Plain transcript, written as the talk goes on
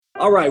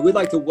All right, we'd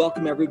like to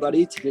welcome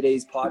everybody to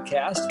today's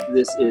podcast.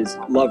 This is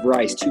Love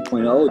Rice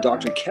 2.0,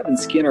 Dr. Kevin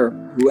Skinner,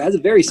 who has a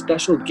very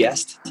special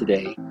guest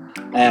today.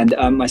 And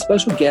my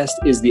special guest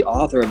is the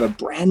author of a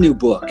brand new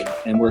book,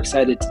 and we're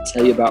excited to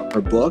tell you about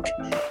her book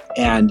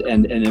and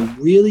a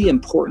really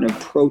important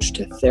approach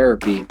to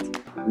therapy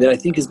that I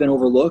think has been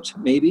overlooked,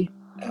 maybe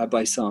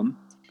by some,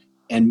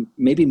 and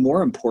maybe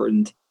more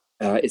important,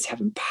 it's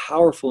having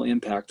powerful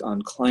impact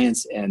on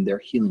clients and their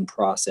healing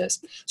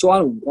process. So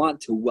I want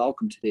to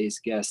welcome today's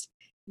guest,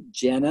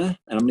 Jenna,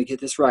 and I'm going to get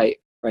this right,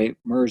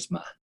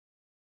 Mersma.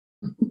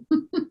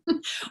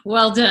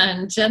 Well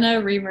done, Jenna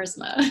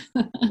Mersma.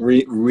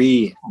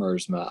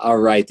 Mersma. All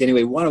right.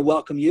 Anyway, we want to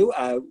welcome you.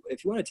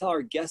 If you want to tell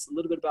our guests a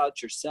little bit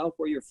about yourself,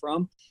 where you're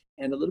from,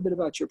 and a little bit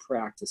about your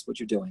practice, what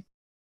you're doing.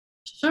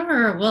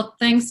 Sure. Well,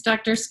 thanks,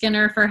 Dr.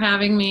 Skinner, for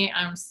having me.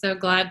 I'm so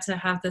glad to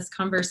have this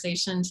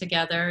conversation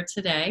together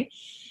today.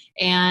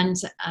 And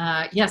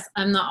yes,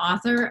 I'm the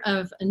author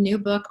of a new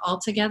book,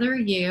 Altogether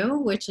You,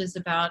 which is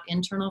about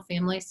internal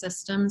family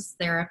systems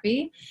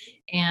therapy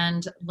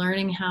and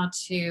learning how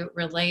to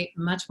relate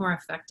much more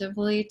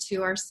effectively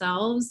to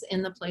ourselves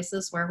in the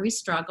places where we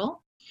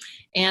struggle.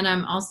 And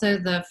I'm also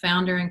the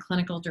founder and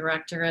clinical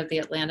director of the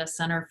Atlanta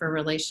Center for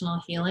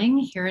Relational Healing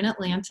here in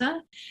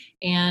Atlanta.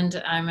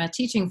 And I'm a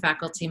teaching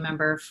faculty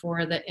member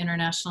for the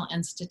International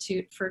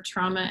Institute for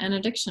Trauma and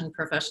Addiction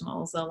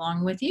Professionals,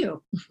 along with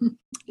you.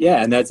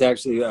 Yeah, and that's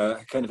actually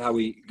kind of how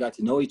we got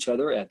to know each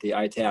other at the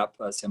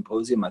ITAP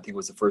symposium. I think it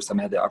was the first time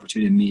I had the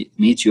opportunity to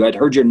meet you. I'd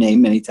heard your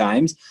name many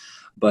times,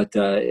 but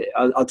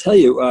I'll tell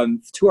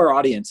you, to our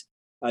audience,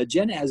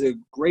 Jenna has a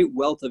great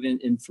wealth of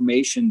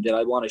information that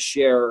I want to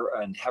share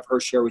and have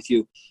her share with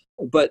you.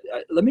 But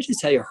let me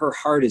just tell you, her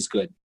heart is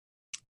good.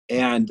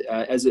 And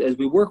as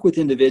we work with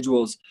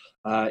individuals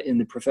in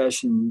the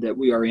profession that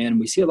we are in,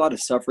 we see a lot of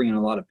suffering and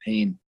a lot of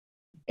pain.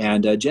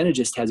 And Jenna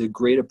just has a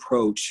great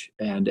approach.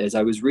 And as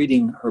I was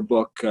reading her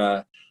book,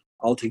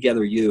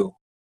 Altogether You,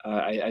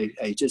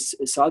 I just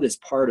saw this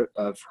part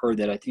of her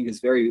that I think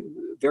is very,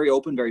 very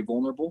open, very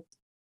vulnerable.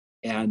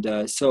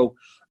 And so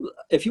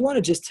if you want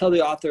to just tell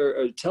the author,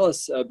 or tell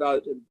us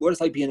about what it's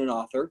like being an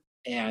author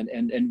and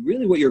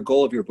really what your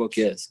goal of your book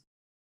is.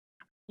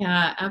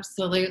 Yeah,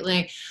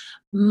 absolutely.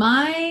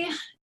 My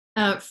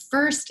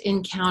first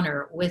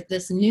encounter with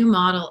this new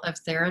model of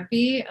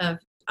therapy, of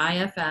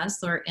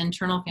IFS, or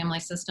internal family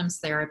systems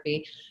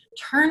therapy,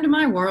 turned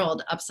my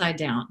world upside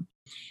down.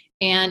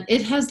 And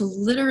it has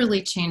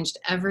literally changed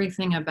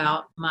everything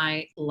about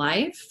my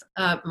life,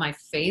 my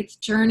faith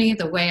journey,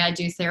 the way I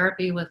do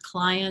therapy with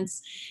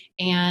clients.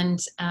 And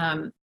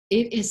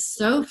it is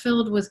so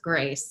filled with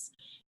grace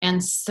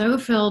and so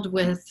filled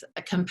with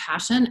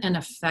compassion and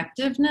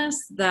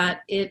effectiveness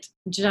that it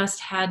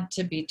just had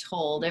to be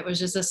told. It was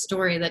just a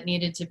story that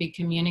needed to be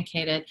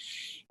communicated.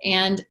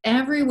 And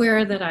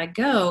everywhere that I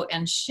go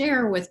and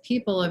share with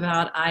people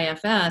about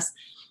IFS,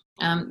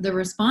 the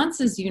response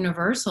is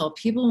universal.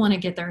 People want to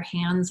get their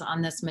hands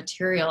on this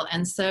material.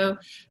 And so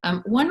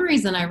one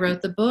reason I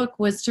wrote the book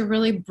was to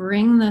really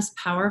bring this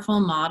powerful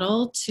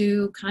model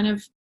to kind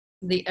of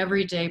the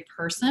everyday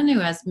person who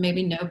has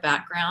maybe no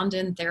background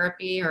in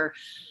therapy or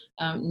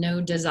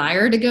no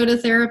desire to go to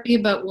therapy,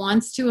 but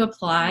wants to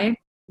apply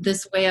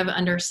this way of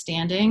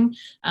understanding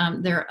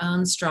their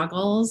own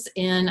struggles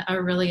in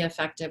a really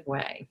effective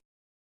way.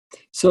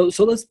 So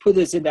let's put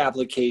this into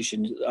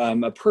application.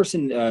 A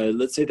person,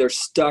 let's say they're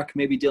stuck,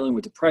 maybe dealing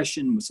with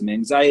depression, with some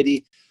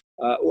anxiety,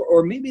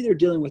 or maybe they're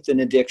dealing with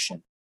an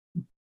addiction.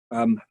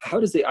 How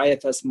does the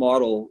IFS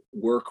model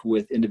work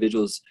with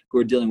individuals who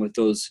are dealing with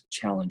those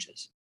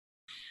challenges?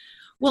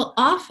 Well,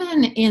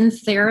 often in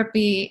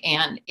therapy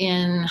and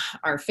in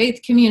our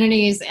faith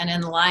communities and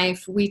in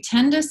life, we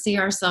tend to see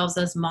ourselves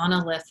as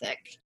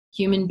monolithic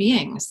human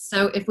beings.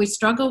 So if we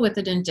struggle with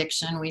an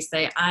addiction, we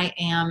say, I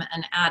am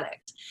an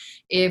addict.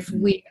 If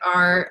we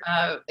are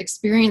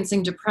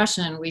experiencing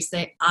depression, we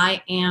say,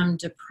 I am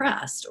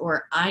depressed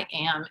or I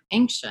am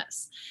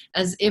anxious,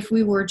 as if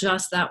we were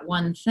just that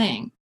one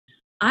thing.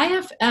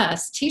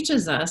 IFS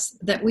teaches us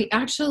that we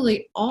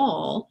actually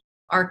all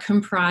are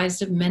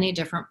comprised of many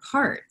different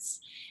parts.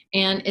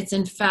 And it's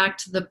in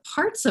fact the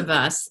parts of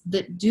us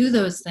that do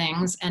those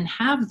things and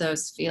have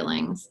those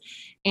feelings.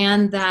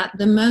 And that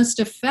the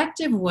most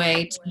effective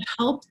way to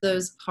help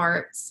those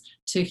parts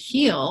to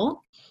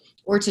heal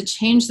or to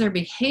change their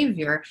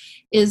behavior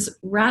is,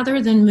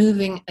 rather than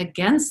moving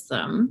against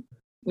them,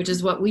 which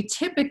is what we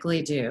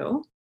typically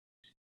do,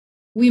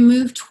 we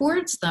move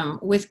towards them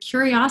with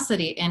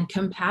curiosity and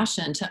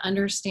compassion to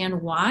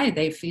understand why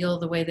they feel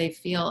the way they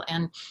feel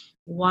and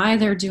why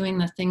they're doing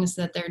the things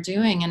that they're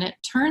doing. And it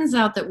turns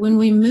out that when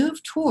we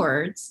move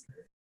towards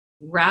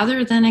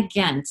rather than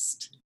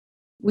against,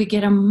 we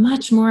get a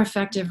much more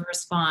effective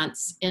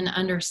response in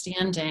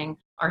understanding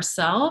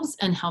ourselves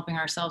and helping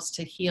ourselves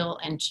to heal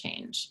and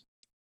change.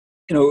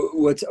 You know,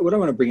 what I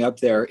want to bring up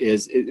there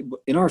is,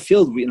 in our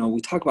field,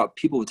 we talk about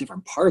people with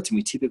different parts, and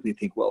we typically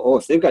think, well,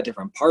 if they've got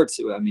different parts,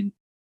 I mean,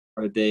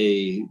 Are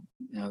they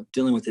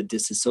dealing with a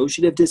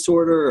dissociative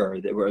disorder,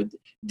 or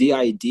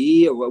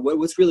DID, or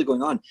what's really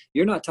going on?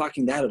 You're not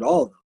talking that at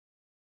all.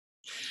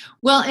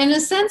 Well, in a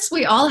sense,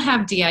 we all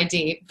have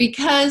DID,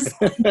 because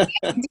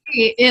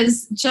DID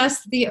is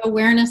just the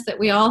awareness that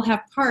we all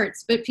have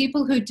parts, but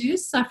people who do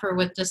suffer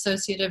with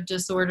dissociative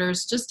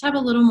disorders just have a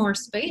little more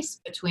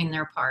space between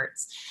their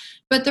parts.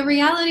 But the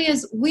reality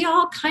is we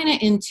all kind of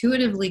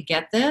intuitively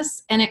get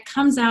this, and it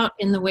comes out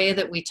in the way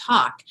that we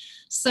talk.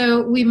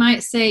 So we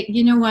might say,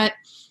 you know what,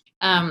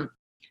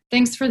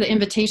 thanks for the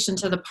invitation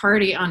to the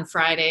party on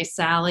Friday,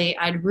 Sally.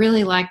 I'd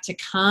really like to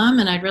come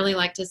and I'd really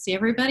like to see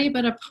everybody,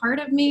 but a part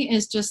of me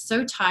is just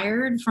so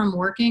tired from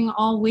working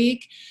all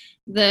week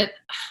that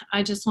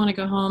I just want to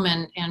go home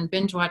and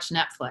binge watch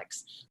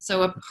Netflix.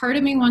 So a part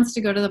of me wants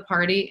to go to the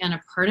party and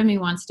a part of me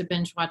wants to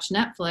binge watch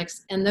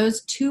Netflix. And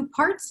those two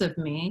parts of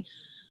me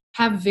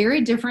have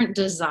very different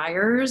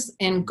desires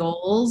and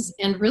goals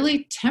and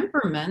really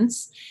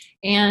temperaments.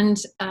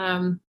 And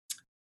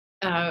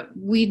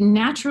we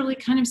naturally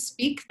kind of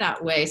speak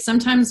that way.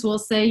 Sometimes we'll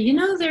say, you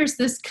know, there's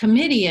this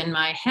committee in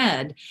my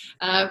head.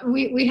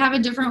 We have a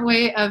different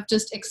way of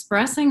just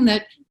expressing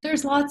that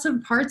there's lots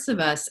of parts of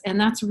us, and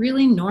that's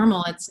really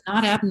normal. It's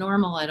not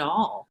abnormal at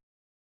all.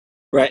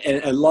 Right.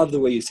 And I love the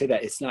way you say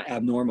that. It's not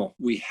abnormal.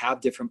 We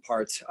have different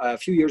parts. A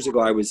few years ago,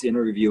 I was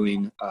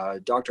interviewing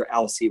Dr.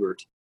 Al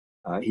Siebert.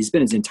 He's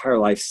spent his entire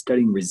life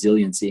studying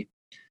resiliency.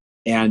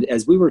 And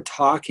as we were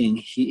talking,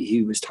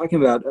 he was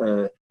talking about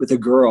with a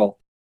girl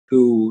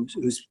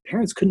whose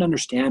parents couldn't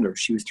understand her.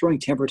 She was throwing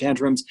temper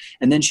tantrums,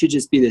 and then she'd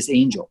just be this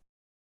angel.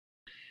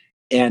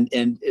 And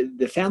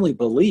the family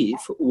belief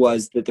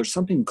was that there's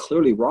something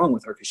clearly wrong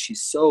with her because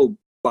she's so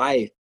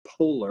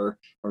bipolar,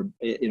 or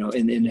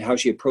in how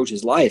she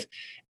approaches life.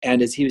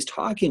 And as he was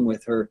talking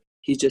with her,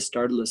 he just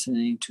started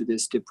listening to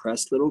this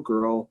depressed little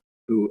girl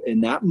who,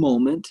 in that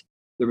moment,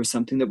 there was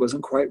something that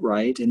wasn't quite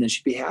right, and then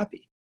she'd be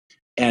happy.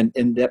 And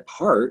that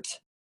part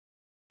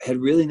had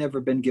really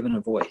never been given a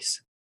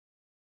voice.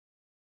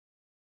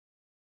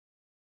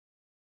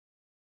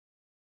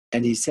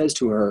 And he says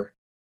to her,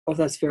 "Oh,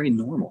 that's very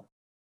normal."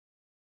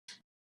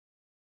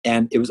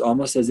 And it was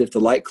almost as if the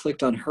light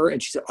clicked on her,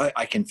 and she said,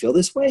 I can feel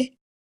this way.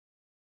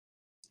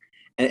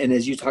 And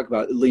as you talk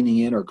about leaning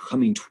in or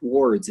coming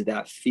towards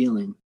that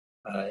feeling,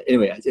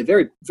 anyway, it's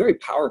very, very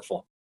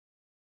powerful.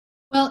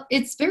 Well,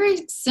 it's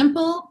very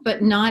simple,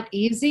 but not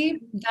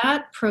easy.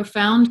 That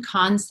profound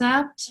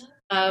concept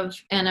of,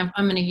 and I'm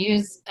going to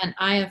use an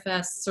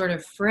IFS sort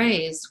of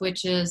phrase,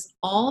 which is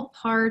all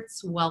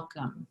parts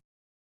welcome.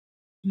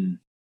 Mm.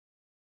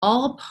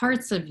 All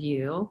parts of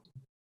you,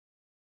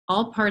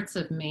 all parts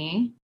of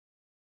me,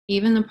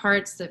 even the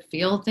parts that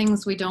feel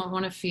things we don't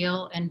want to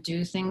feel and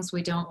do things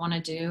we don't want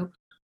to do,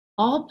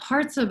 all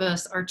parts of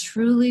us are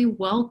truly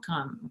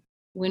welcome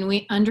when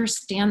we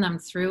understand them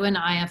through an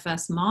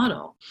IFS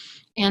model.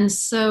 And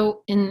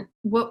so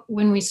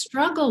when we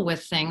struggle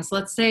with things,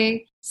 let's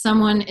say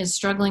someone is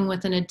struggling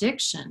with an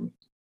addiction,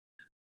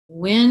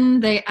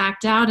 when they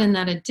act out in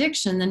that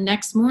addiction, the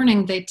next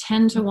morning they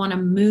tend to want to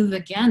move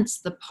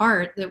against the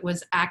part that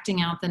was acting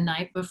out the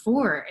night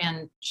before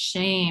and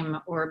shame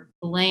or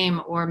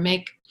blame or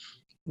make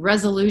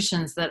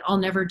resolutions that I'll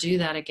never do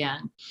that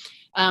again.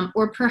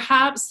 Or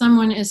perhaps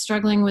someone is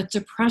struggling with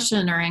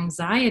depression or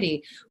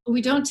anxiety.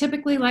 We don't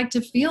typically like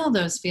to feel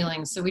those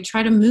feelings, so we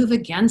try to move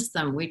against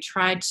them. We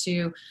try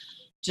to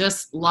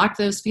just lock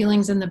those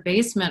feelings in the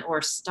basement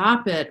or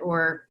stop it,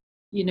 or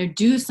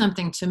do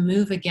something to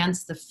move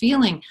against the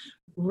feeling,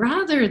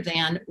 rather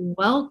than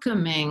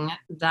welcoming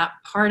that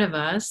part of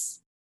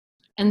us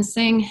and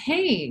saying,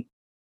 hey,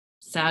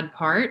 sad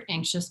part,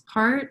 anxious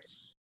part,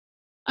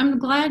 I'm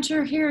glad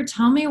you're here.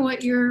 Tell me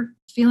what you're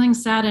feeling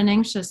sad and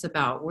anxious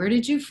about. Where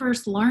did you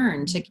first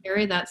learn to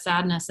carry that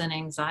sadness and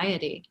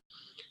anxiety?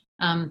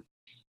 And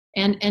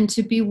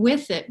to be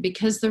with it,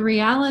 because the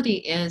reality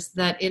is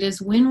that it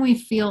is when we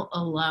feel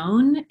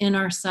alone in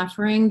our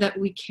suffering that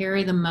we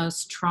carry the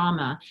most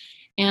trauma.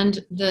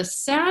 And the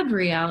sad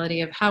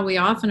reality of how we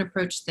often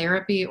approach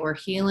therapy or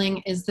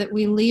healing is that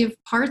we leave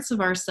parts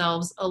of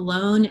ourselves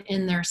alone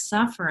in their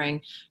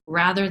suffering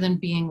rather than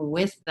being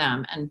with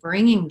them and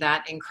bringing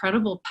that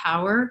incredible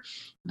power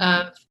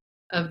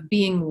of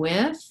being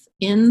with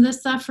in the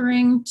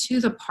suffering to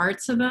the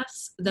parts of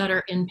us that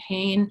are in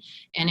pain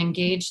and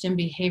engaged in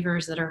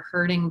behaviors that are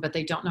hurting, but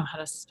they don't know how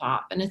to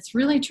stop. And it's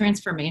really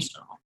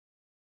transformational.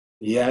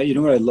 Yeah, you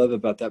know what I love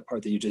about that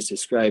part that you just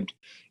described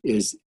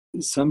is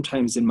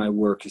sometimes in my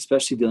work,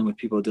 especially dealing with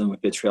people dealing with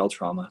betrayal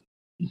trauma,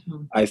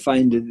 mm-hmm. I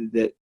find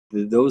that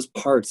those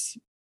parts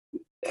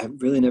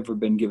have really never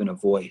been given a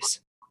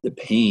voice, the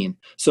pain.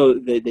 So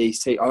they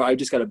say, oh, I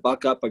just got to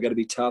buck up. I got to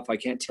be tough. I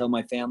can't tell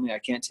my family. I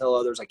can't tell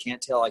others. I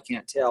can't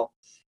tell.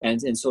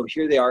 And so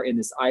here they are in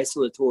this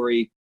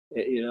isolatory,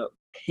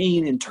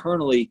 pain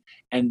internally.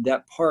 And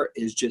that part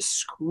is just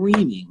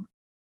screaming,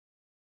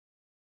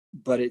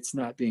 but it's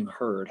not being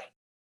heard.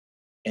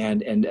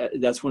 And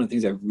that's one of the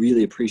things I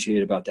really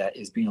appreciate about that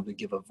is being able to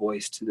give a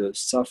voice to the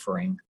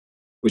suffering,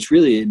 which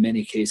really in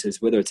many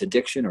cases, whether it's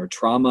addiction or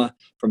trauma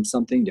from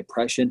something,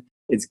 depression,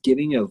 It's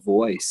giving a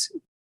voice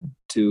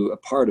to a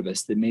part of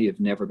us that may have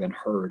never been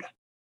heard.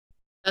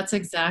 That's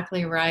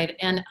exactly right.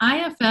 And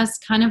IFS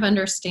kind of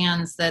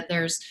understands that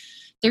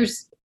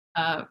there's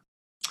uh,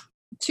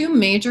 two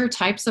major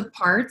types of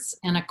parts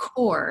and a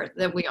core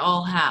that we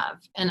all have.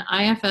 And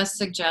IFS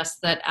suggests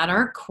that at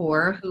our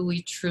core, who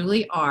we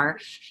truly are,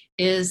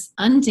 is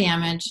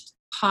undamaged,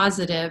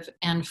 positive,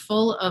 and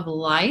full of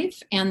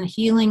life and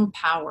healing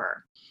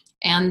power.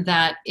 And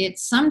that it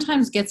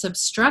sometimes gets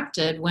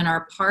obstructed when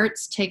our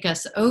parts take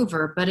us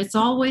over, but it's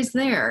always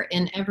there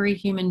in every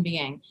human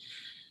being.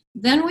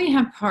 Then we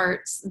have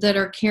parts that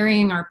are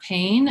carrying our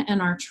pain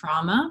and our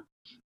trauma,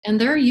 and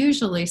they're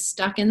usually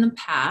stuck in the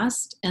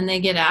past, and they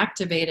get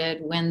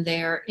activated when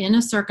they're in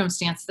a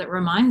circumstance that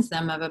reminds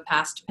them of a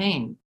past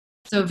pain.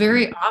 So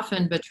very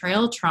often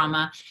betrayal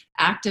trauma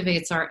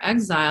activates our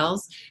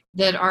exiles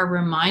that are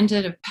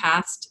reminded of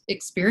past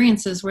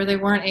experiences where they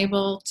weren't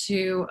able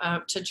to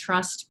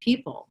trust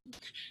people.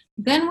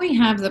 Then we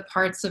have the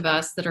parts of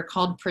us that are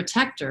called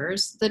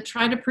protectors that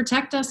try to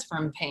protect us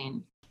from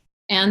pain.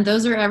 And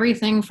those are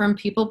everything from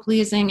people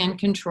pleasing and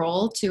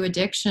control to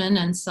addiction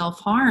and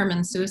self-harm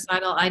and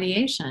suicidal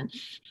ideation.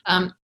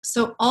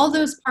 So all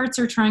those parts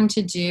are trying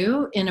to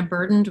do in a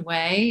burdened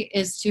way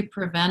is to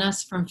prevent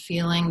us from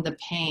feeling the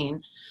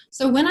pain.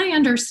 So when I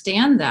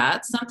understand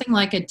that, something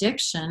like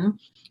addiction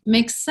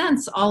makes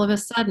sense all of a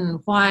sudden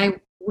why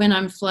when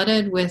I'm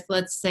flooded with,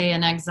 let's say,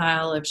 an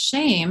exile of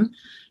shame,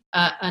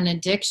 an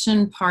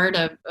addiction part,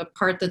 a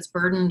part that's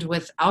burdened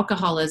with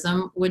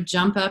alcoholism would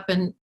jump up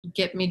and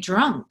get me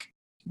drunk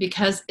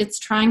because it's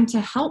trying to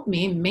help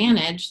me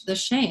manage the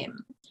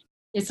shame.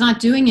 It's not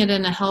doing it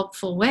in a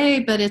helpful way,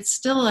 but it's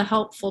still a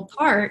helpful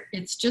part.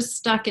 It's just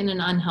stuck in an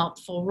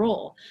unhelpful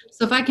role.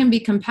 So if I can be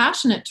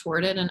compassionate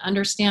toward it and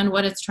understand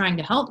what it's trying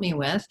to help me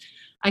with,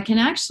 I can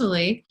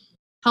actually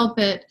help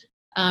it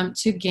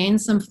to gain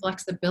some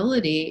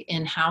flexibility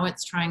in how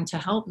it's trying to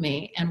help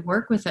me and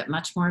work with it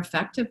much more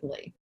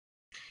effectively.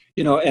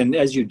 And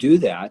as you do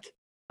that,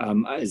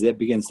 as it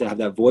begins to have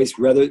that voice,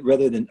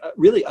 rather than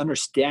really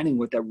understanding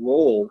what that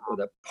role or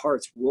the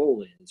part's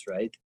role is,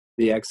 right?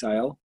 The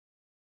exile,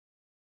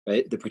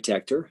 right? The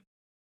protector.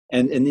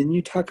 And then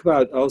you talk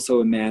about also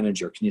a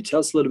manager. Can you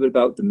tell us a little bit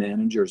about the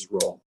manager's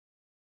role?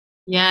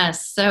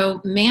 Yes. So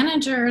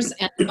managers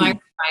and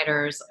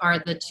firefighters are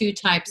the two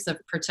types of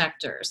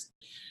protectors.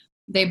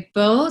 They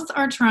both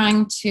are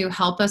trying to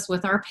help us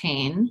with our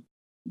pain,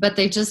 but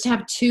they just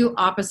have two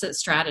opposite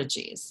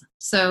strategies.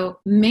 So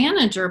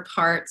manager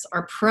parts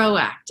are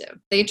proactive.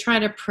 They try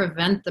to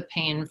prevent the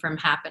pain from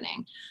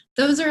happening.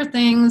 Those are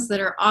things that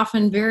are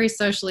often very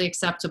socially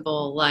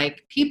acceptable,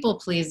 like people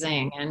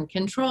pleasing and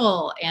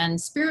control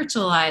and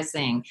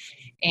spiritualizing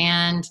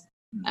and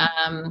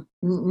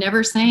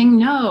never saying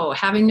no,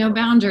 having no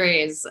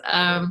boundaries.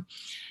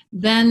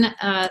 Then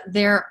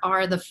there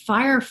are the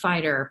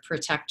firefighter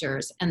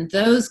protectors, and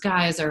those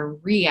guys are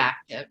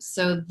reactive.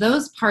 So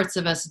those parts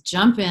of us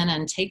jump in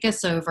and take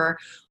us over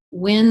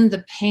when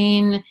the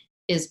pain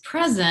is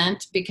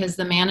present because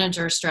the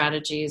manager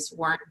strategies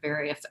weren't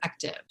very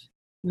effective.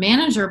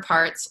 Manager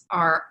parts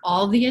are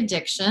all the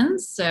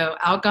addictions. So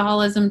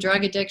alcoholism,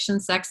 drug addiction,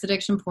 sex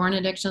addiction, porn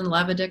addiction,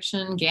 love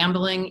addiction,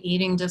 gambling,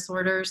 eating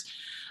disorders.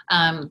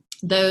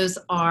 Those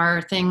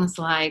are things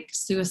like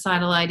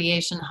suicidal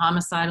ideation,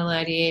 homicidal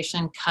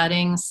ideation,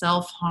 cutting,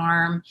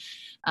 self-harm.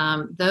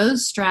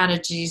 Those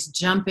strategies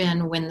jump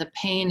in when the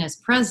pain is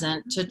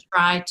present to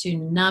try to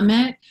numb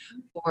it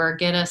or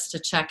get us to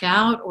check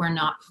out or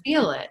not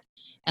feel it.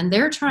 And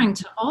they're trying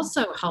to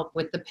also help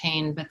with the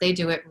pain, but they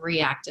do it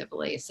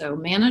reactively. So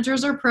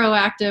managers are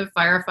proactive,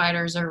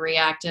 firefighters are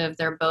reactive.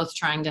 They're both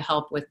trying to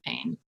help with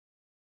pain.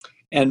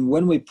 And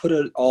when we put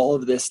all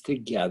of this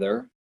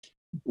together,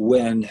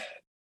 when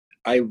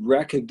I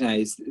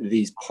recognize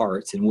these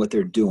parts and what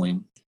they're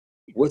doing,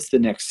 what's the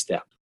next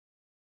step?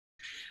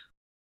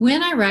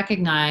 When I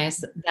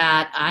recognize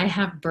that I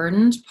have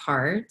burdened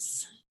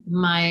parts,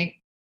 my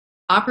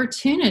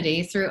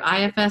opportunity through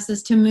IFS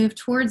is to move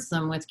towards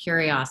them with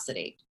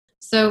curiosity.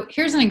 So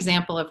here's an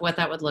example of what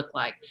that would look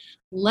like.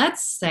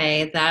 Let's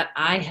say that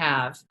I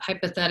have,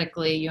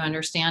 hypothetically, you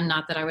understand,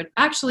 not that I would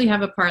actually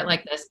have a part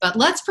like this, but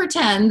let's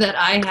pretend that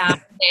I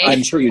have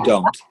I'm sure you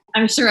don't.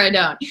 I'm sure I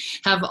don't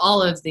have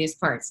all of these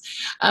parts.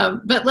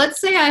 But let's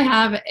say I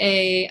have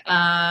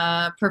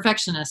a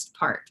perfectionist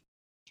part,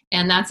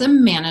 and that's a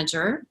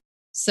manager.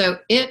 So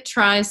it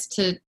tries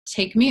to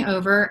take me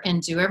over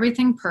and do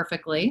everything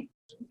perfectly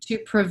to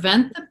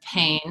prevent the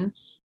pain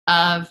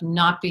of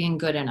not being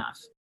good enough.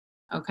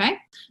 Okay,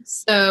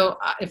 so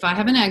if I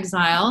have an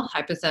exile,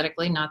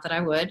 hypothetically, not that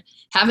I would,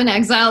 have an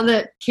exile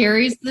that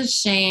carries the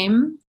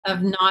shame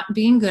of not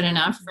being good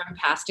enough from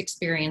past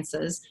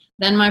experiences,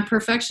 then my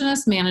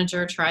perfectionist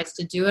manager tries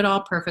to do it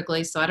all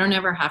perfectly so I don't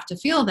ever have to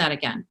feel that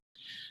again.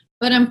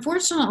 But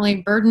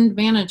unfortunately, burdened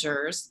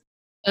managers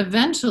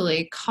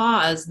eventually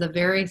cause the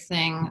very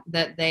thing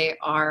that they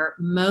are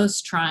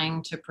most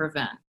trying to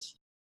prevent.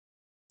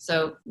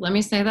 So let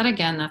me say that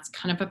again. That's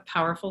kind of a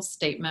powerful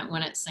statement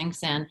when it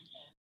sinks in.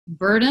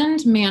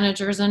 Burdened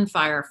managers and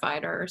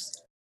firefighters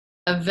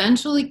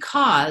eventually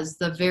cause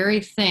the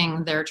very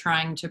thing they're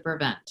trying to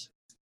prevent.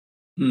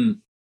 Hmm.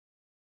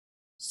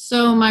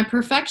 So my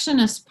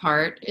perfectionist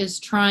part is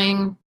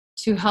trying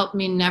to help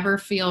me never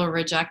feel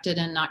rejected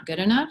and not good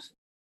enough.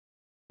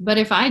 But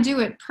if I do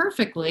it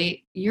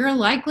perfectly, you're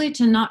likely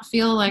to not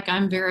feel like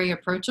I'm very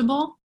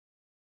approachable,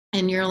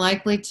 and you're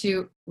likely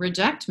to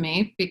reject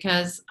me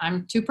because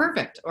I'm too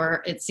perfect,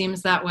 or it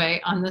seems that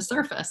way on the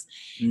surface.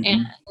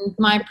 And Hmm.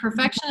 my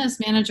perfectionist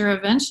manager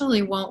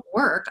eventually won't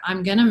work.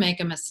 I'm going to make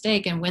a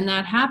mistake. And when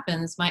that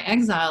happens, my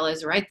exile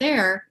is right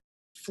there,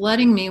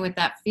 flooding me with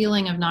that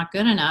feeling of not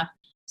good enough.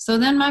 So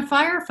then my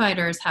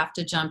firefighters have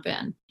to jump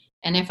in.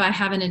 And if I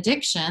have an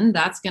addiction,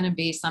 that's going to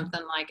be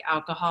something like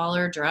alcohol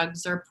or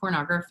drugs or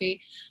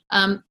pornography.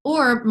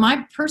 Or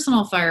my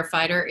personal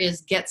firefighter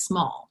is get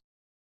small.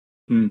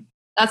 Hmm.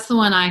 That's the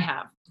one I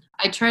have.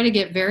 I try to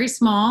get very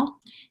small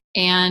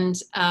and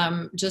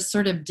just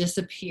sort of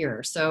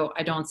disappear. So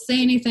I don't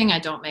say anything. I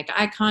don't make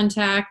eye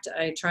contact.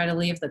 I try to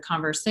leave the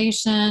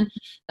conversation.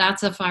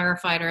 That's a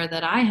firefighter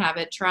that I have.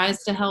 It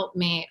tries to help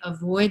me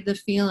avoid the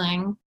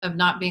feeling of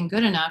not being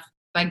good enough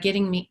by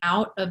getting me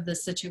out of the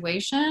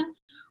situation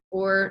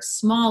or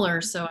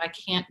smaller so I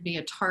can't be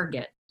a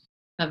target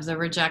of the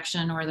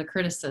rejection or the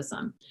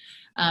criticism.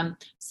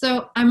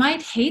 So I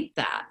might hate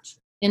that.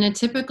 In a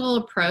typical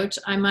approach,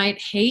 I might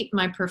hate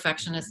my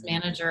perfectionist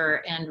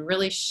manager and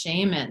really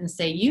shame it and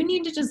say, you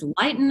need to just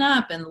lighten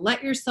up and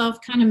let yourself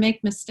kind of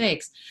make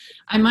mistakes.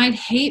 I might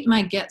hate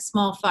my get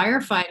small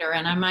firefighter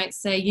and I might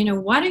say,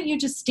 why don't you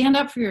just stand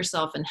up for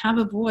yourself and have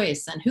a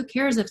voice? And who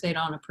cares if they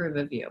don't approve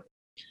of you?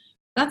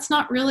 That's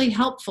not really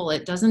helpful.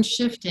 It doesn't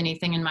shift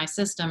anything in my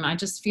system. I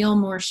just feel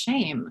more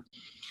shame.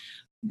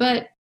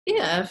 But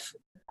if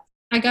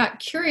I got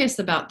curious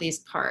about these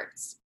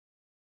parts,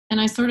 and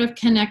I sort of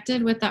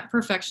connected with that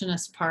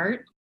perfectionist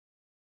part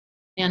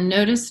and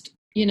noticed,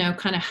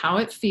 kind of how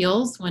it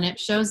feels when it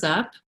shows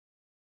up,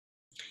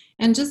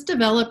 and just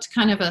developed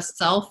kind of a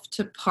self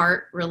to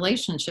part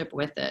relationship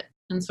with it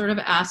and sort of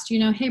asked,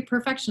 hey,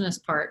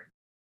 perfectionist part,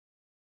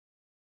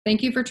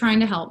 thank you for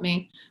trying to help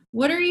me.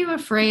 What are you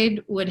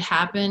afraid would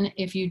happen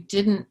if you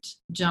didn't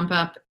jump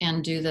up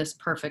and do this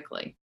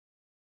perfectly?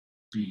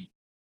 Hmm.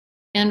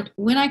 And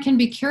when I can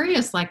be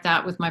curious like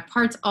that with my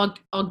parts,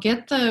 I'll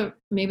get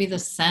maybe the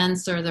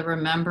sense or the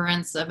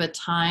remembrance of a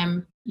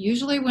time,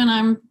 usually when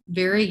I'm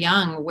very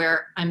young,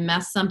 where I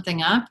messed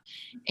something up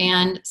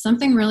and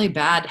something really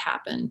bad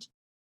happened.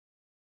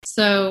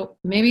 So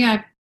maybe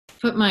I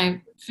put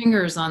my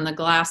fingers on the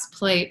glass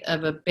plate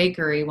of a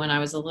bakery when I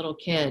was a little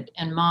kid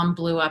and mom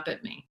blew up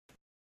at me.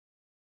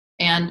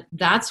 And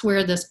that's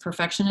where this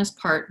perfectionist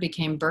part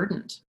became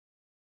burdened.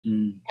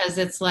 Because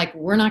it's like,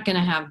 we're not going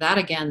to have that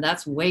again.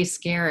 That's way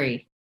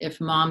scary if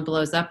mom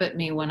blows up at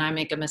me when I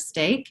make a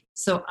mistake.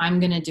 So I'm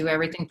going to do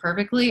everything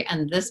perfectly.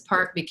 And this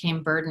part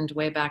became burdened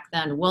way back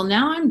then. Well,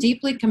 now I'm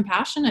deeply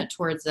compassionate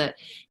towards it.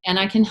 And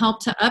I can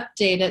help to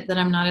update it that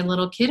I'm not a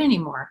little kid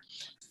anymore.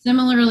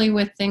 Similarly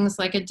with things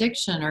like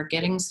addiction or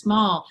getting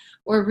small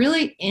or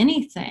really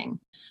anything.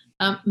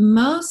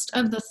 Most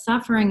of the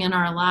suffering in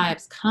our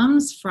lives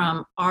comes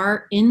from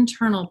our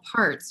internal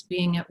parts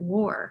being at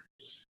war.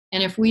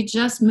 And if we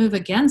just move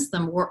against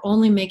them, we're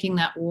only making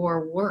that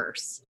war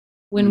worse.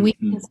 When we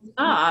Hmm. can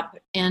stop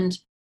and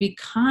be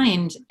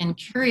kind and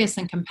curious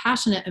and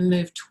compassionate and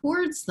move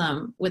towards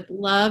them with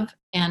love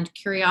and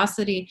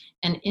curiosity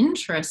and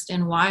interest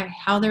in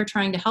how they're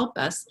trying to help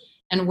us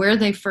and where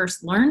they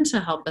first learned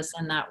to help us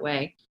in that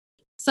way,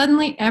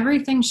 suddenly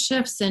everything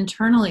shifts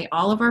internally.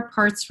 All of our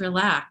parts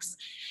relax.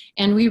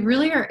 And we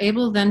really are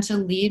able then to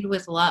lead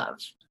with love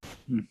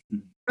Hmm.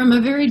 from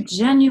a very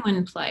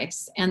genuine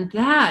place. And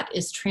that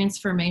is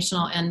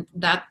transformational. And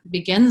that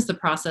begins the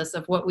process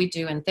of what we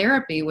do in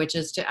therapy, which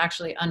is to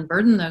actually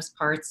unburden those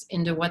parts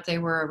into what they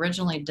were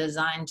originally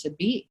designed to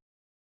be.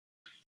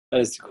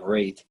 That is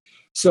great.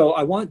 So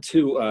I want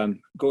to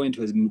go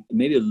into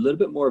maybe a little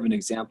bit more of an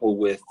example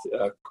with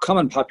a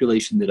common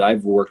population that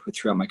I've worked with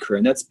throughout my career,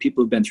 and that's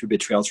people who've been through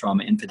betrayal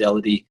trauma,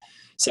 infidelity,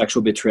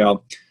 sexual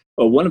betrayal.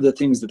 One of the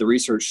things that the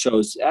research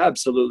shows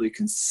absolutely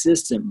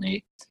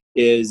consistently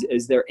is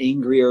they're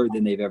angrier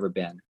than they've ever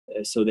been.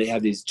 So they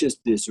have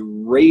this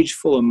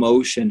rageful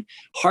emotion,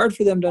 hard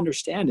for them to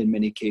understand in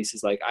many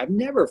cases. Like, I've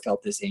never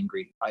felt this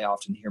angry, I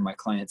often hear my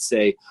clients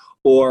say,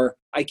 or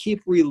I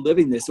keep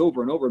reliving this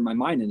over and over in my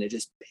mind and it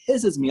just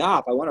pisses me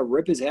off. I want to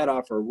rip his head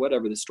off, or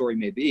whatever the story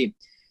may be.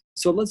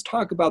 So let's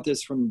talk about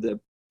this from the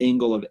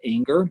angle of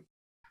anger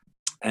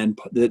and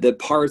the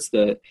parts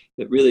that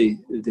really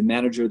the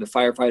manager, the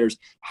firefighters,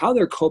 how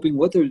they're coping,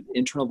 what their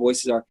internal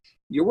voices are.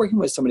 You're working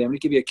with somebody, I'm going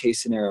to give you a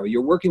case scenario.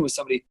 You're working with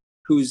somebody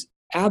who's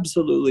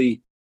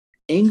absolutely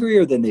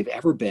angrier than they've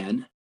ever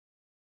been,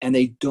 and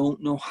they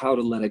don't know how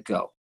to let it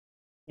go.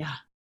 Yeah.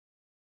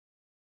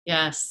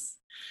 Yes.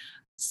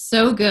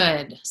 So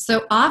good.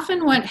 So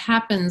often what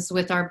happens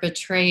with our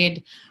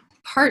betrayed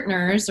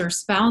partners or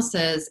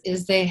spouses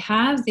is they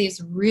have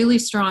these really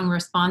strong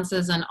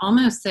responses and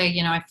almost say,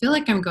 I feel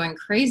like I'm going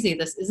crazy.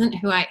 This isn't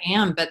who I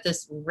am, but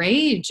this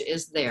rage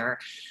is there.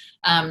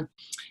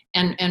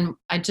 and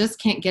I just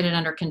can't get it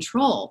under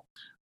control.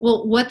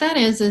 Well, what that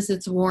is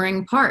it's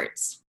warring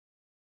parts,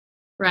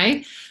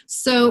 right?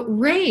 So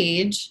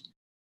rage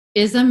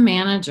is a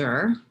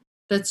manager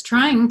that's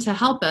trying to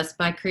help us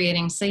by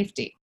creating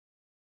safety.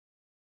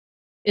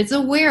 It's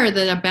aware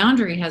that a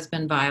boundary has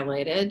been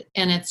violated,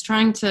 and it's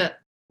trying to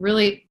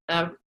really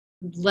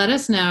let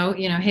us know,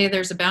 hey,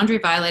 there's a boundary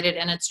violated,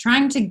 and it's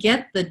trying to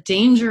get the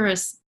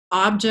dangerous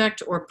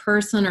object or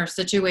person or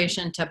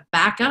situation to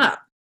back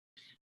up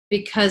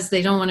because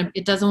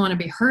it doesn't want to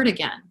be hurt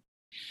again.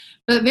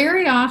 But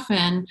very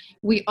often,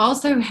 we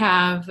also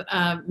have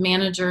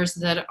managers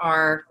that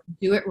are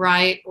do it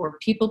right or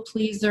people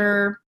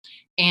pleaser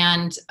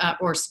and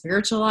or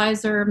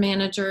spiritualizer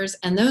managers.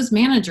 And those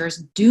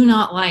managers do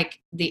not like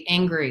the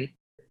angry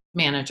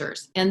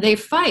managers, and they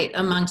fight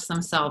amongst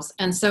themselves.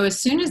 And so as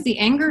soon as the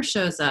anger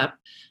shows up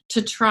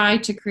to try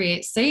to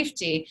create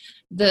safety,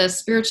 the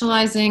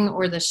spiritualizing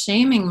or the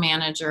shaming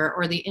manager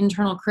or the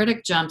internal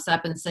critic jumps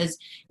up and says,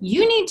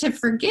 you need to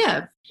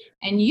forgive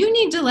and you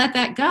need to let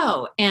that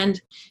go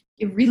and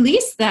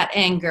release that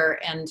anger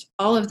and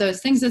all of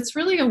those things. It's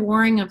really a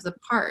warring of the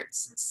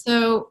parts.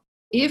 So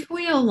if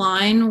we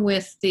align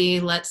with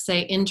the, let's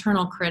say,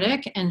 internal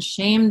critic and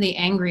shame the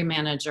angry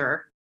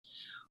manager,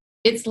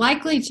 it's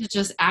likely to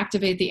just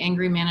activate the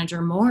angry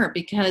manager more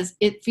because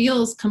it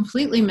feels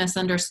completely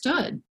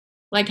misunderstood.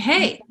 Like,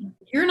 hey,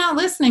 you're not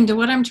listening to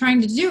what I'm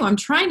trying to do. I'm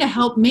trying to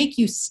help make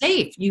you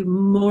safe, you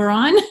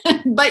moron.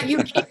 But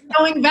you keep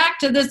going back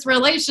to this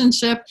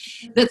relationship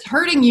that's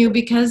hurting you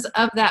because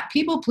of that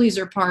people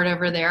pleaser part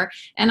over there.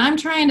 And I'm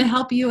trying to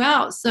help you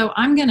out. So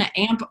I'm going to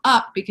amp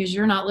up because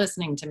you're not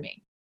listening to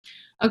me.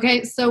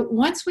 Okay, so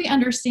once we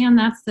understand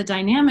that's the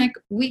dynamic,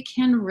 we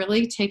can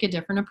really take a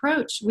different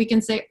approach. We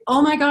can say,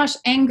 oh my gosh,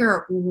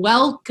 anger,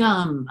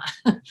 welcome.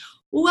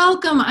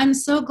 Welcome, I'm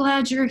so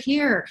glad you're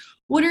here.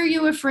 What are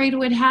you afraid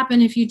would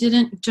happen if you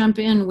didn't jump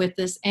in with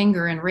this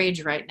anger and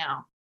rage right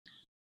now?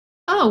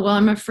 Oh, well,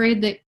 I'm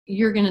afraid that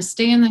you're going to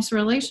stay in this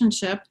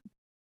relationship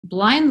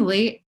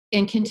blindly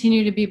and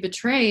continue to be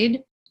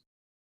betrayed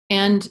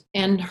and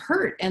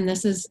hurt. And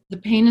the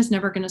pain is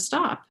never going to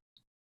stop.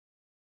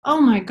 Oh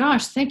my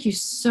gosh, thank you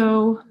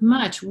so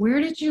much.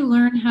 Where did you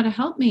learn how to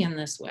help me in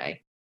this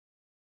way?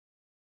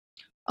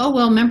 Oh,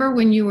 well, remember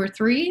when you were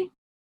 3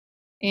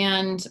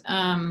 and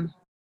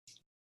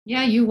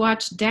you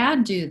watched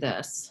Dad do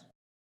this.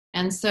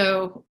 And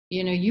so,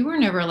 you were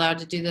never allowed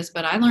to do this,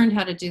 but I learned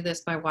how to do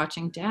this by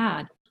watching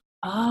Dad.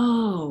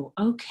 Oh,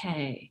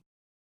 okay.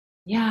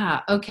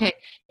 Yeah, okay.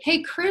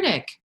 Hey,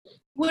 critic,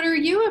 what are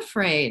you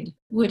afraid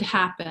would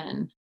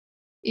happen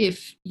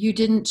if you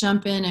didn't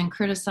jump in and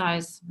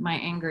criticize my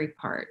angry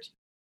part?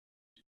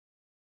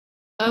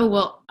 Oh,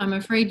 well, I'm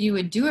afraid you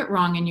would do it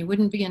wrong and you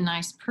wouldn't be a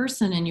nice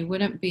person and you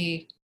wouldn't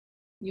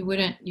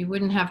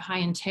have high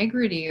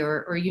integrity,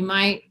 or you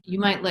might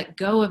let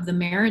go of the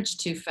marriage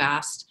too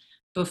fast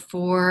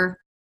before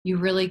you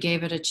really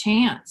gave it a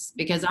chance,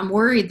 because I'm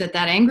worried that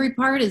angry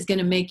part is going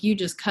to make you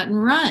just cut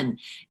and run.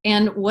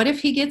 And what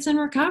if he gets in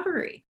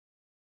recovery?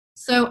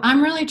 So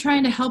I'm really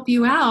trying to help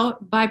you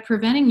out by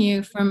preventing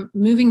you from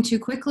moving too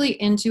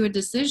quickly into a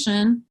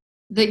decision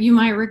that you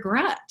might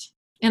regret.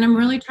 And I'm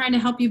really trying to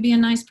help you be a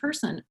nice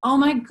person. Oh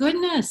my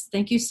goodness.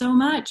 Thank you so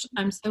much.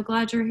 I'm so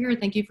glad you're here.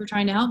 Thank you for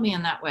trying to help me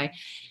in that way.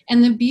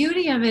 And the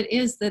beauty of it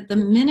is that the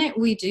minute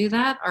we do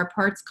that, our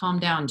parts calm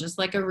down, just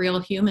like a real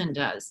human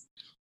does.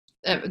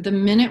 The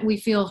minute we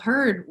feel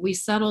heard, we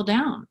settle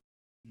down.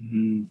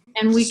 Mm-hmm.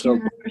 And we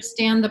can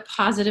understand the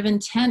positive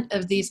intent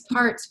of these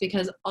parts,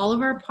 because all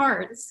of our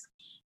parts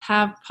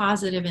have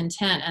positive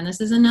intent. And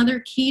this is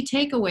another key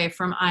takeaway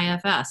from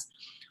IFS.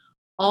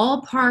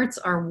 All parts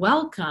are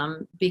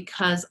welcome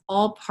because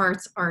all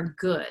parts are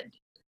good.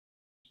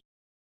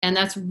 And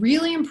that's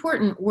really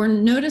important.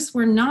 Notice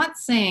we're not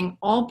saying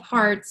all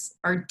parts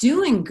are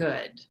doing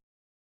good,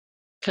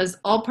 because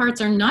all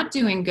parts are not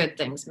doing good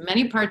things.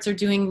 Many parts are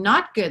doing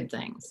not good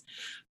things.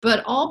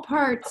 But all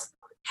parts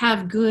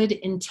have good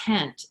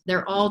intent.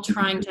 They're all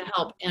trying to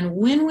help. And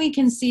when we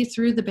can see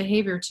through the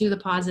behavior to the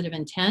positive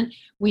intent,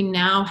 we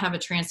now have a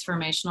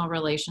transformational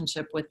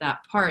relationship with that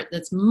part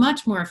that's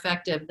much more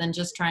effective than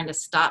just trying to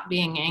stop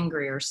being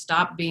angry or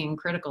stop being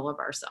critical of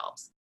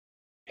ourselves.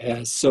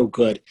 Yeah, so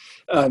good.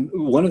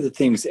 One of the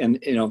things, and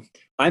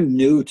I'm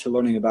new to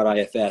learning about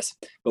IFS,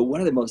 but one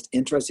of the most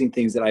interesting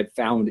things that I've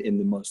found in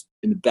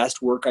the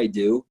best work I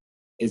do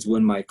is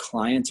when my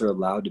clients are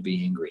allowed to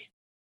be angry.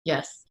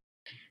 Yes.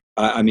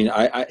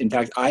 In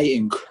fact, I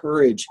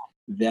encourage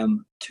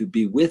them to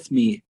be with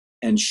me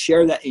and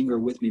share that anger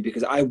with me,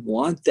 because I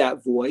want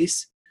that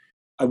voice.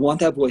 I want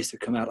that voice to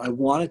come out. I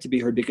want it to be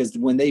heard, because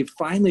when they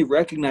finally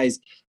recognize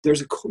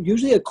there's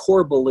usually a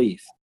core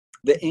belief.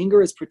 The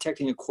anger is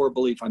protecting a core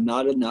belief. I'm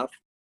not enough.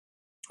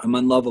 I'm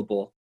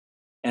unlovable.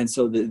 And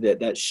so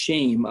that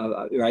shame,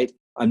 right?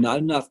 I'm not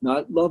enough,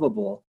 not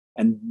lovable.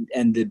 And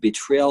the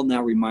betrayal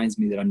now reminds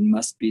me that I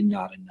must be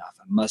not enough.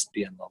 I must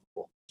be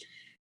unlovable.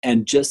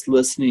 And just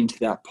listening to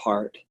that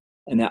part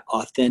and that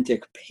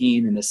authentic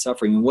pain and the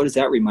suffering. And what does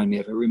that remind me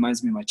of? It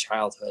reminds me of my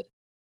childhood.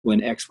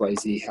 when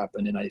XYZ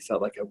happened and I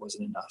felt like I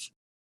wasn't enough.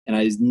 And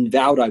I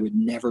vowed I would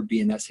never be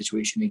in that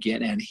situation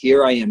again. And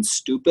here I am,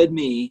 stupid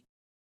me.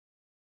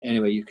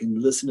 Anyway, you can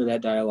listen to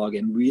that dialogue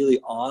and really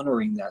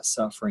honoring that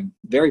suffering.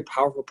 Very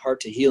powerful part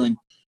to healing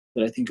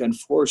that I think,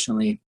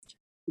 unfortunately,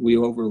 we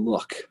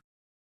overlook.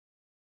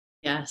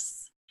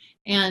 Yes.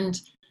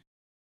 And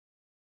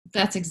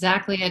that's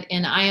exactly it.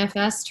 In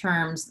IFS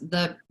terms,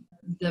 the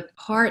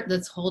part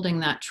that's holding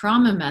that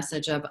trauma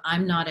message of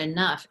I'm not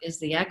enough is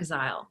the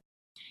exile.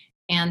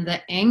 And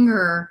the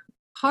anger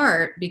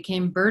part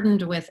became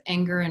burdened with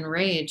anger and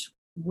rage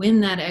when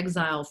that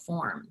exile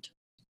formed.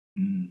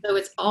 So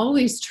it's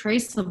always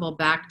traceable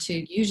back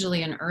to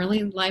usually an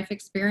early life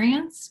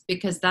experience,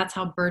 because that's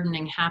how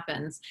burdening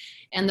happens.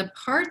 And the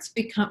parts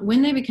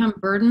when they become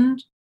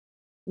burdened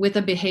with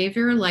a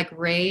behavior like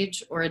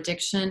rage or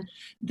addiction,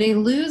 they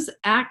lose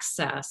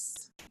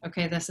access.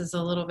 Okay, this is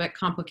a little bit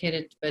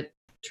complicated, but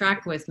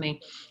track with me.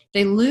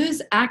 They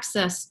lose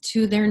access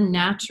to their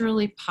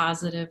naturally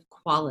positive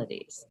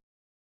qualities.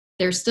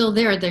 They're still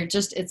there.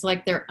 It's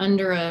like they're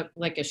under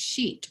a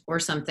sheet or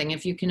something.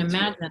 If you can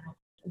imagine,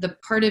 the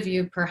part of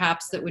you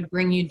perhaps that would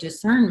bring you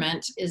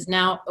discernment is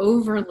now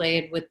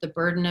overlaid with the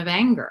burden of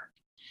anger.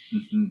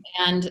 Mm-hmm.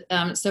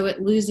 And so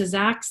it loses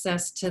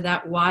access to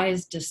that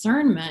wise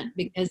discernment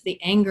because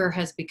the anger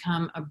has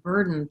become a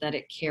burden that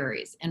it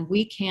carries. And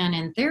we can,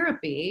 in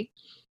therapy,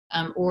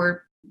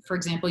 or for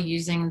example,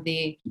 using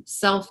the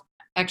self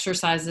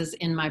exercises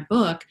in my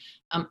book,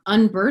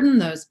 unburden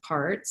those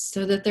parts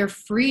so that they're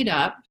freed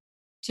up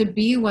to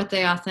be what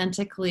they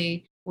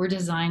authentically were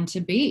designed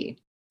to be.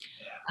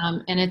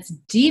 And it's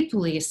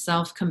deeply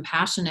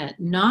self-compassionate,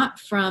 not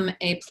from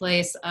a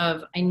place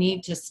of, I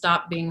need to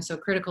stop being so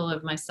critical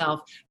of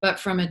myself, but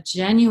from a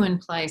genuine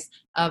place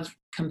of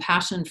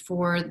compassion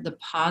for the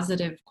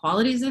positive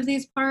qualities of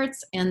these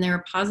parts and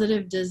their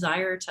positive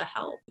desire to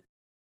help.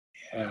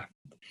 Yeah.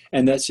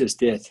 And that's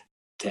just it,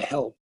 to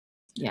help.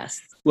 Yes.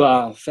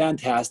 Wow,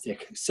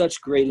 fantastic. Such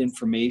great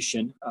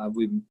information. I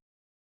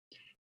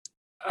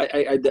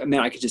mean,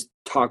 I could just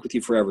talk with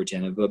you forever,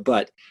 Jenna,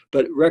 but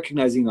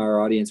recognizing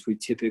our audience, we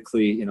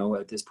typically,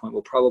 at this point,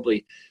 will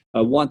probably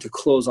want to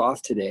close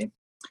off today.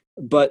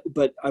 But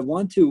I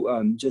want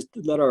to just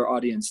let our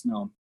audience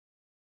know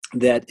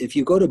that if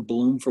you go to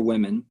Bloom for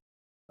Women,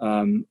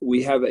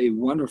 we have a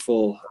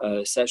wonderful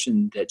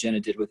session that Jenna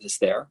did with us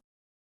there.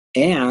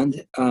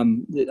 And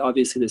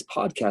obviously this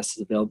podcast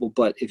is available,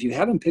 but if you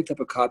haven't picked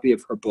up a copy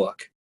of her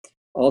book,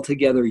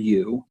 Altogether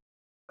You,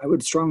 I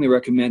would strongly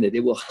recommend it.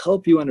 It will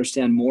help you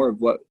understand more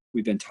of what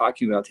we've been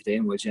talking about today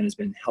and what Jen has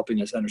been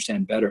helping us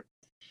understand better.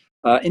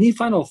 Any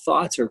final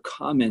thoughts or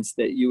comments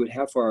that you would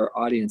have for our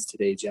audience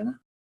today, Jenna?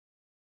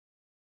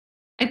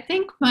 I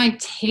think my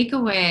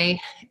takeaway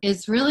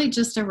is really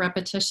just a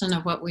repetition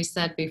of what we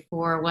said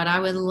before. What I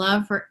would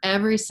love for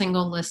every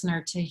single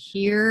listener to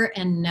hear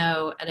and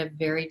know at a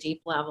very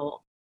deep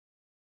level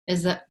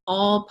is that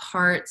all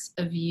parts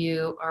of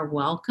you are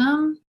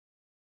welcome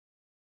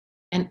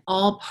and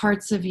all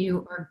parts of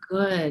you are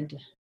good.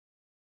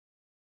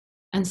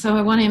 And so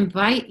I want to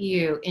invite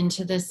you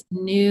into this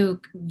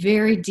new,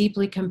 very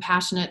deeply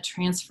compassionate,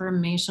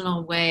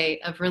 transformational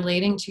way of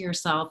relating to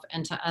yourself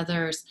and to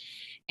others,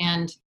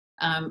 and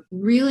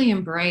really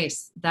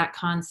embrace that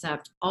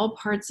concept. All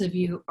parts of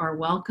you are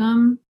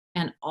welcome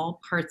and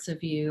all parts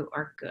of you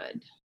are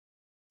good.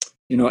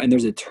 And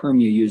there's a term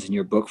you use in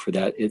your book for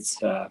that.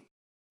 It's,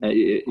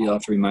 you'll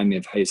have to remind me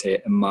of how you say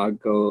it.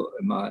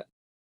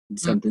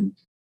 Something.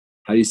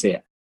 How do you say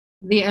it?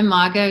 The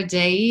Imago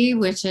Dei,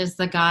 which is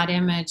the God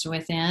image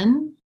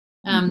within.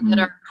 At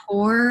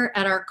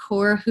our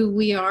core, who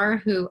we are,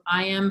 who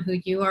I am, who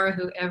you are,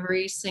 who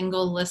every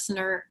single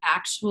listener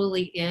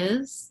actually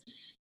is.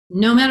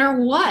 No matter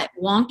what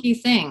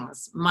wonky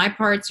things my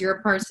parts,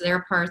 your parts,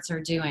 their parts are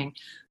doing,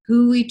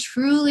 who we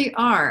truly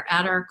are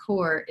at our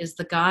core is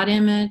the God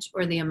image,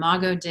 or the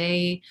Imago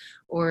Dei,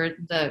 or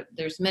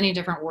there's many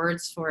different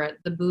words for it,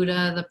 the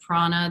Buddha, the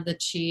prana, the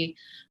chi,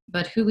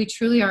 but who we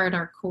truly are at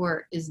our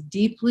core is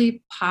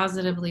deeply,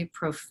 positively,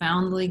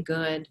 profoundly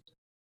good,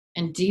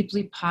 and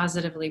deeply,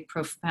 positively,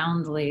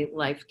 profoundly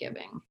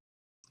life-giving.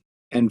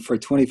 And for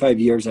 25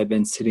 years, I've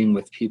been sitting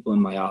with people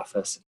in my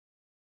office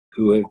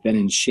who have been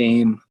in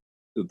shame,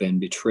 who've been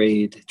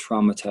betrayed,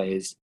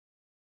 traumatized.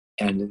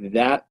 And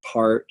that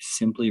part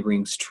simply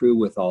rings true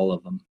with all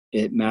of them.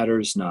 It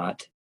matters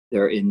not.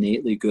 They're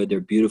innately good. They're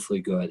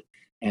beautifully good.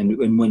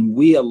 And when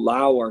we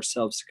allow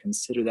ourselves to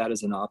consider that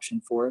as an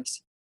option for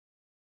us,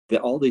 that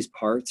all these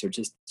parts are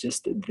just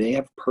they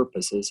have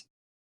purposes.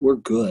 We're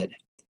good.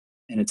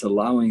 And it's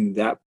allowing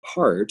that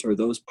part or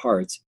those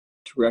parts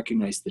to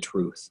recognize the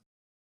truth.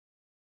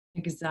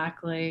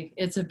 Exactly.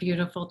 It's a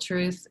beautiful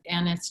truth,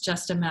 and it's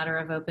just a matter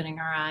of opening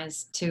our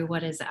eyes to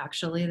what is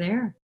actually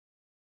there.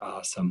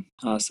 Awesome.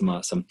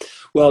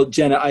 Well,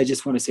 Jenna, I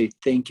just want to say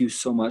thank you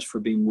so much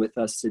for being with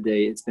us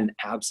today. It's been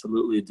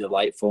absolutely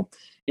delightful.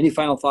 Any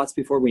final thoughts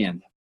before we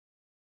end?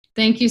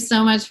 Thank you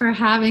so much for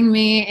having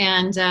me,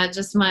 and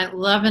just my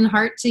love and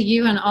heart to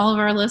you and all of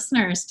our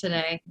listeners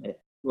today.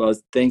 Well,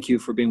 thank you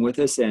for being with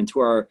us, and to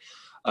our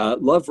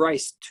Love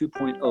Rice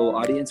 2.0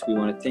 audience, we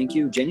want to thank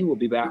you. Jenny will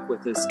be back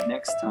with us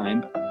next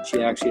time.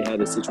 She actually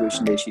had a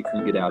situation today she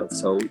couldn't get out of.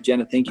 So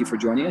Jenna, thank you for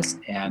joining us.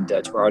 And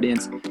to our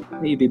audience,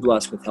 may you be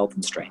blessed with health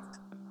and strength.